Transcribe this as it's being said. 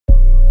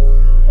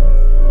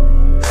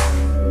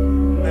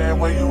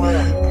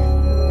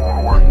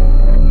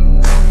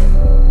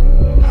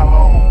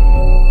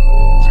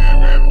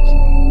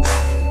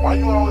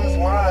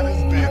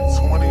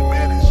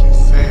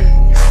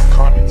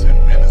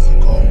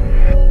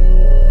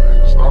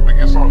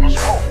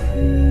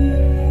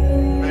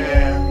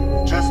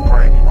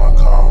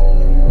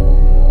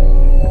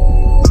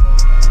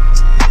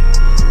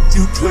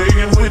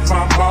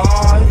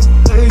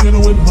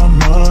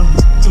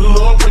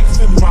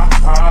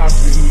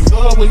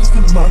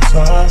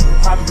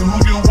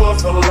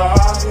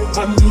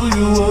I knew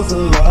you was a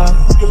lie.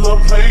 You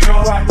love playing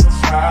like a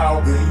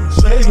child, baby.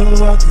 Playing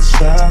like a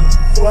child.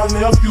 So I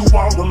left you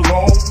all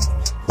alone.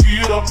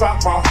 Get up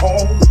out my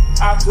home.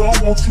 I don't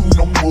want you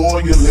no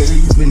more, you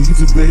lazy,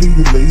 lazy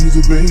baby,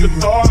 lazy baby. You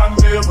thought I'd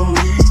never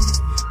leave.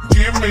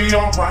 Give me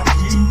all my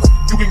keys.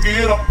 You can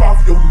get up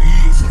off your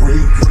knees.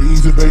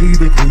 Crazy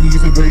baby,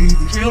 crazy baby.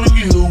 Killing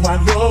you, I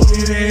know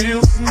it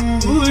is.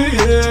 Ooh,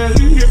 yeah.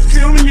 It's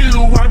killing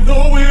you, I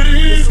know it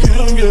is. It's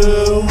killing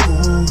you.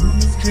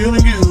 It's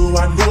killing you,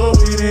 I know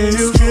it is.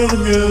 It's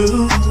killing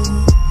you.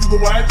 You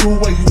can wipe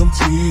away them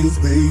tears,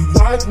 baby.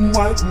 Wipe them,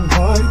 wipe them,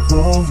 wipe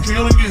them. It's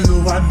killing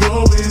you, I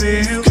know it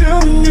is. It's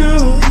killing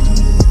you.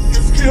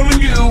 It's killing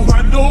you,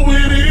 I know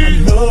it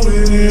is. I know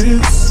it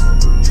is.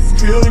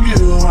 Killing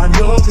you, I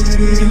know it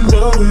is, you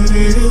know it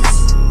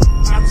is.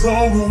 I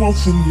don't want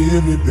you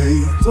near me,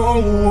 babe. I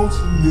don't want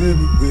you near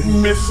me,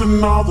 babe.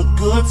 Missing all the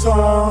good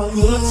times,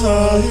 good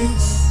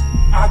times.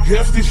 I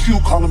guess this you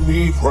calling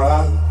me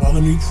pride,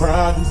 calling me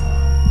pride.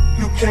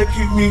 You can't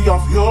keep me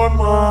off your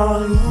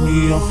mind,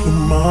 me off your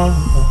mind.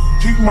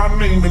 Keep my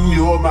name in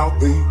your mouth,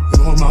 babe,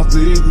 your mouth,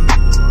 baby.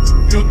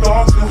 You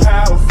thought you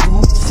had a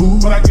fool,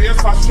 but I guess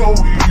I showed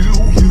you.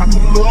 I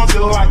can love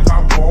you like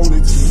I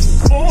wanted to.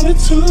 Wanted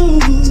to.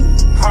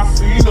 I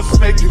seen the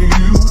snake in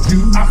you.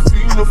 I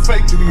seen the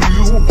fake in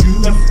you.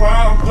 That's why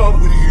I'm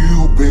done with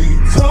you, babe.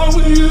 Done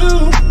with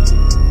you.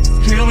 It's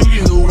killing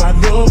you, I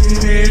know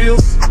it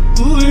is.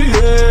 Ooh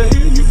yeah,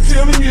 it's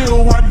killing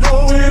you, I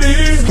know it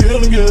is. It's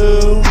killing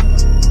you.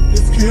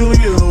 It's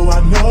killing you,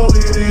 I know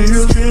it is.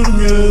 It's killing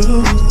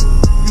you.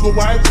 You can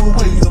wipe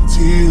away them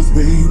tears,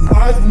 babe.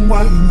 Wipe them,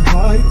 wipe them,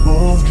 wipe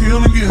them. It's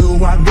killing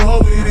you, I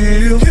know it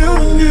is. It's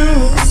killing you.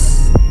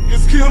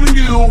 It's killing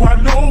you, I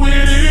know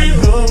it is.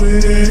 I know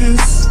it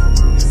is.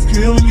 It's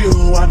killing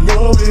you, I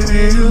know it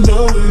is. I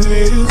know it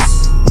is.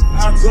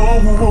 I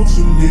don't want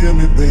you near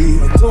me,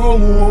 babe. I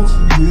don't want you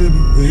near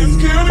me, babe. It's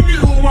killing you,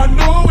 I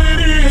know it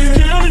is.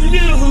 It's killing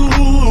you.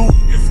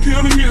 It's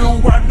killing you,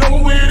 I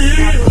know it is.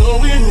 I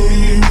know it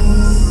is.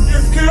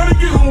 It's killing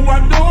you, I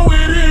know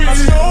it is. I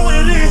know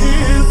it is.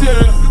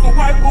 Yeah, you can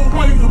wipe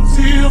away them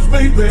tears,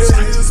 baby.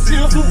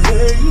 Tears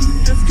away.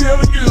 It's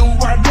killing you,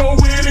 I know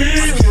it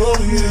is. I know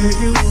it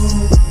is.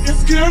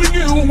 It's killing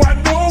you, I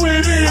know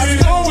it is. I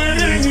know it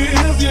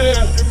is.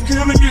 Yeah, it's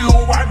killing you,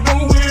 I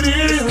know it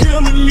is. It's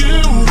killing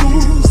you.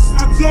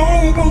 I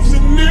don't want you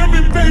near me,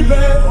 baby. I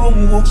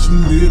don't want you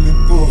near me,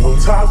 boy.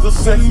 Sometimes the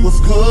sex was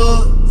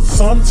good,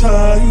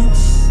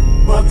 sometimes,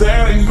 but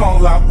that ain't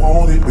all I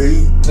wanted,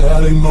 babe.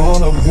 That ain't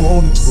all I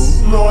wanted,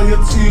 boo.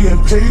 Loyalty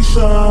and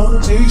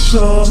patience,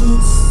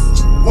 patience.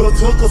 Would've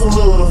took us a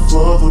little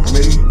further,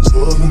 babe.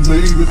 Further,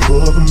 baby,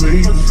 further,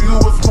 baby. But you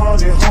was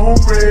money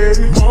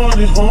hungry,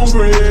 money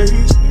hungry.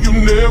 You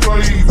never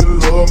even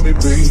loved me,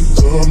 babe.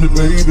 Love me,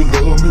 baby,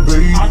 love me,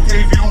 baby. I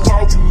gave you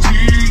all you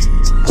need,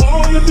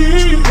 all you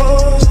need,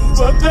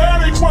 but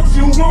that ain't what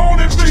you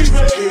wanted, baby.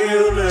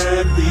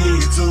 Killing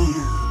me too,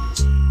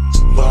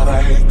 but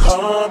I ain't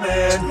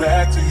coming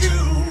back to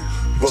you,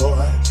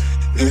 boy.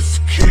 It's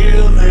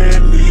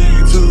killing me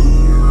too.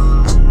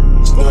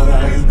 But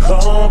I ain't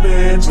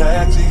coming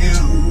back to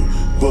you,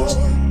 boy.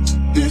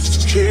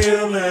 It's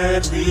killing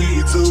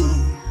me too.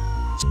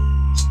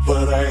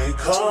 But I ain't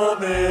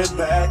coming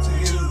back to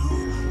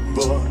you,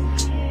 boy.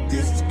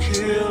 It's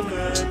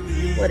killing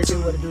me. What it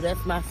do?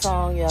 That's my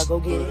song. Y'all go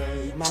get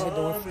it. I'm out here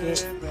doing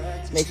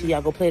skits. Make sure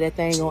y'all go play that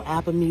thing on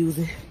Apple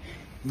Music,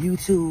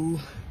 YouTube.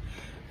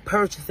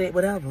 Purchase it,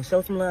 whatever.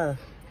 Show some love.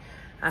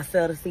 I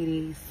sell the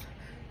CDs.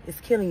 It's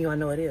killing you. I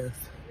know it is.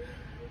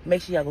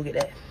 Make sure y'all go get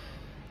that.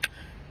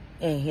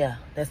 And yeah,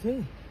 that's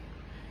me.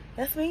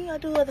 That's me. I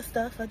do other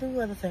stuff. I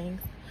do other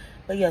things.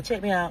 But yeah,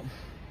 check me out.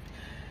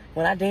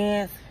 When I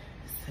dance,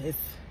 it's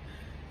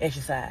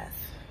exercise.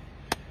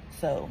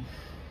 So,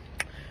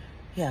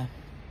 yeah.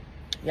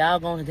 Y'all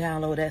gonna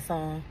download that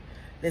song.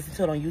 Listen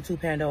to it on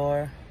YouTube,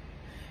 Pandora.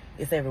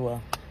 It's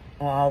everywhere.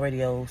 On all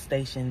radio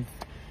stations.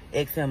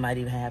 XM might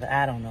even have it.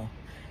 I don't know.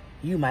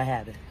 You might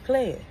have it.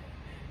 Play it.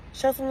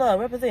 Show some love.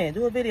 Represent.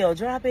 Do a video.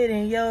 Drop it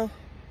in yo.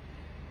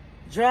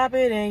 Drop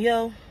it in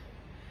yo.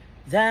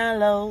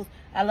 Downloads.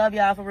 I love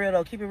y'all for real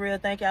though. Keep it real.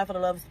 Thank y'all for the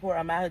love and support.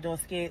 I'm out here doing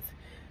skits.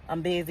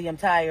 I'm busy. I'm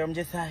tired. I'm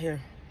just out here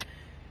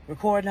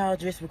recording out.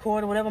 Just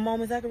recording whatever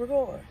moments I can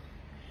record.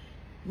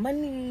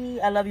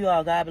 Money. I love you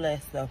all. God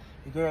bless though.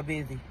 The girl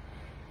busy.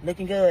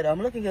 Looking good.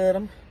 I'm looking good.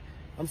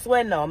 I'm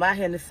sweating though. I'm out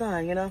here in the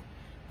sun, you know.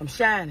 I'm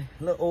shining.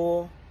 A little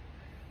oil.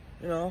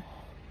 You know.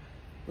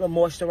 A little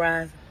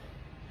moisturizer.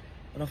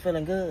 But I'm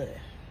feeling good.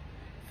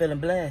 Feeling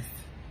blessed.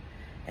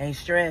 Ain't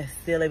stressed.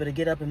 Still able to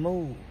get up and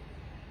move.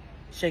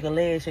 Shake a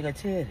leg, shake a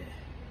titty.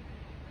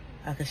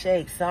 I can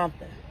shake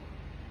something.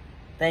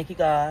 Thank you,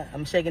 God.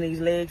 I'm shaking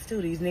these legs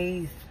too, these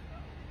knees.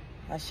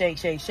 I shake,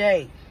 shake,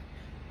 shake.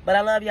 But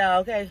I love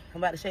y'all, okay?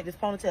 I'm about to shake this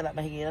ponytail out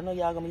my head. I know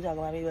y'all gonna be talking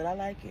about me, but I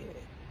like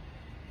it.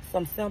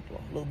 Something simple,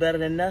 a little better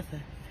than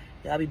nothing.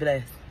 Y'all be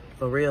blessed.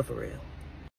 For real, for real.